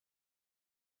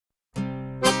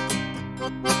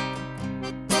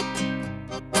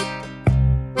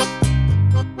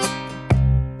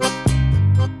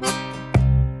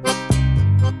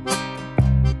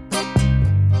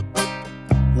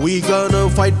gonna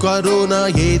fight corona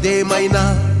ఏదేమైనా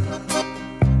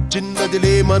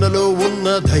చిన్నదిలే మనలో ఉన్న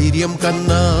ధైర్యం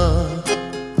కన్నా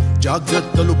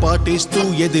జాగ్రత్తలు పాటిస్తూ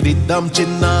ఎదిరిద్దాం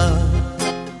చిన్న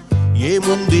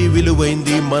ఏముంది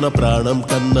విలువైంది మన ప్రాణం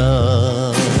కన్నా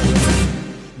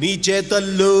నీ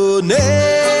చేతల్లోనే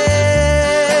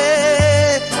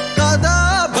కదా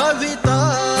భవిత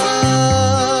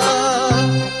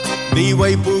నీ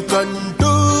వైపు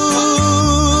కంటూ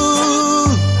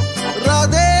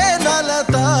రాదే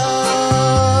నలత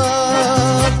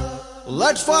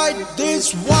Let's fight this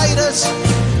virus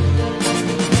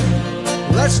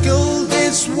Let's kill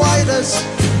this virus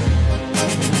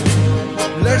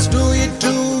Let's do it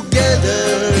together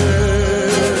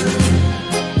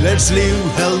Let's live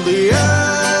healthier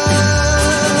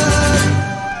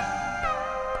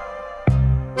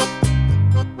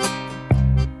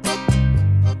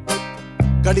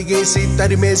కడిగేసి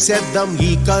తరిమేసేద్దాం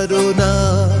ఈ కరోనా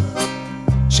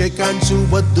షేక్ హ్యాండ్స్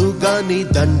వద్దు గాని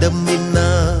దండం నిన్నా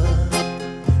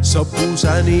సబ్బు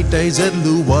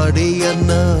శానిటైజర్లు వాడే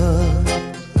అన్నా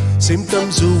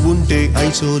సింప్టమ్స్ ఉంటే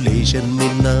ఐసోలేషన్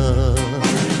నిన్నా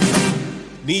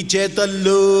నీ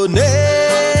చేతల్లోనే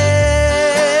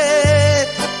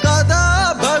కదా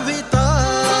భవిత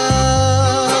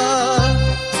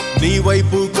నీ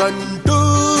వైపు కంటూ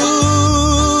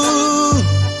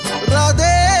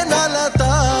రాదే నలత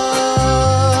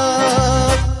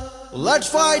Let's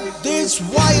fight this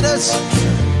virus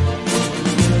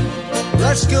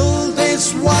Let's kill this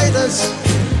virus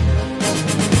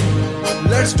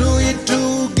Let's do it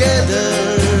together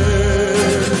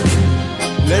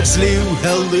Let's live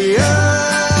healthier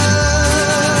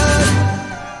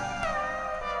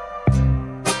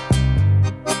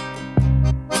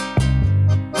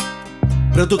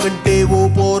బ్రతుకంటే ఓ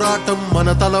పోరాటం మన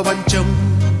తల వంచం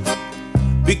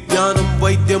విజ్ఞానం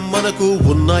వైద్యం మనకు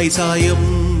ఉన్నాయి సాయం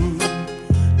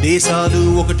దేశాలు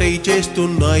ఒకటై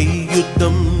చేస్తున్నాయి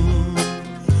యుద్ధం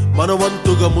మన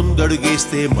వంతుగా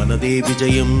ముందడుగేస్తే మనదే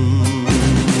విజయం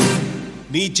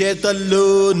నీ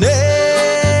చేతల్లోనే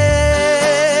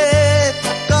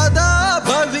కదా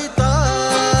భవిత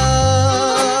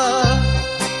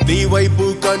నీ వైపు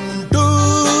కంటూ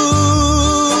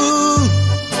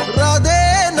రాదే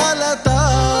నలత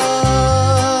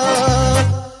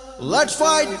Let's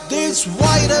fight this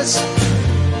virus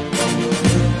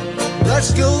Let's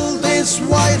kill this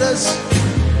virus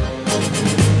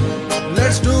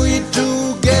Let's do it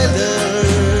together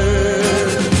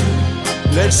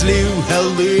Let's live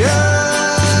healthier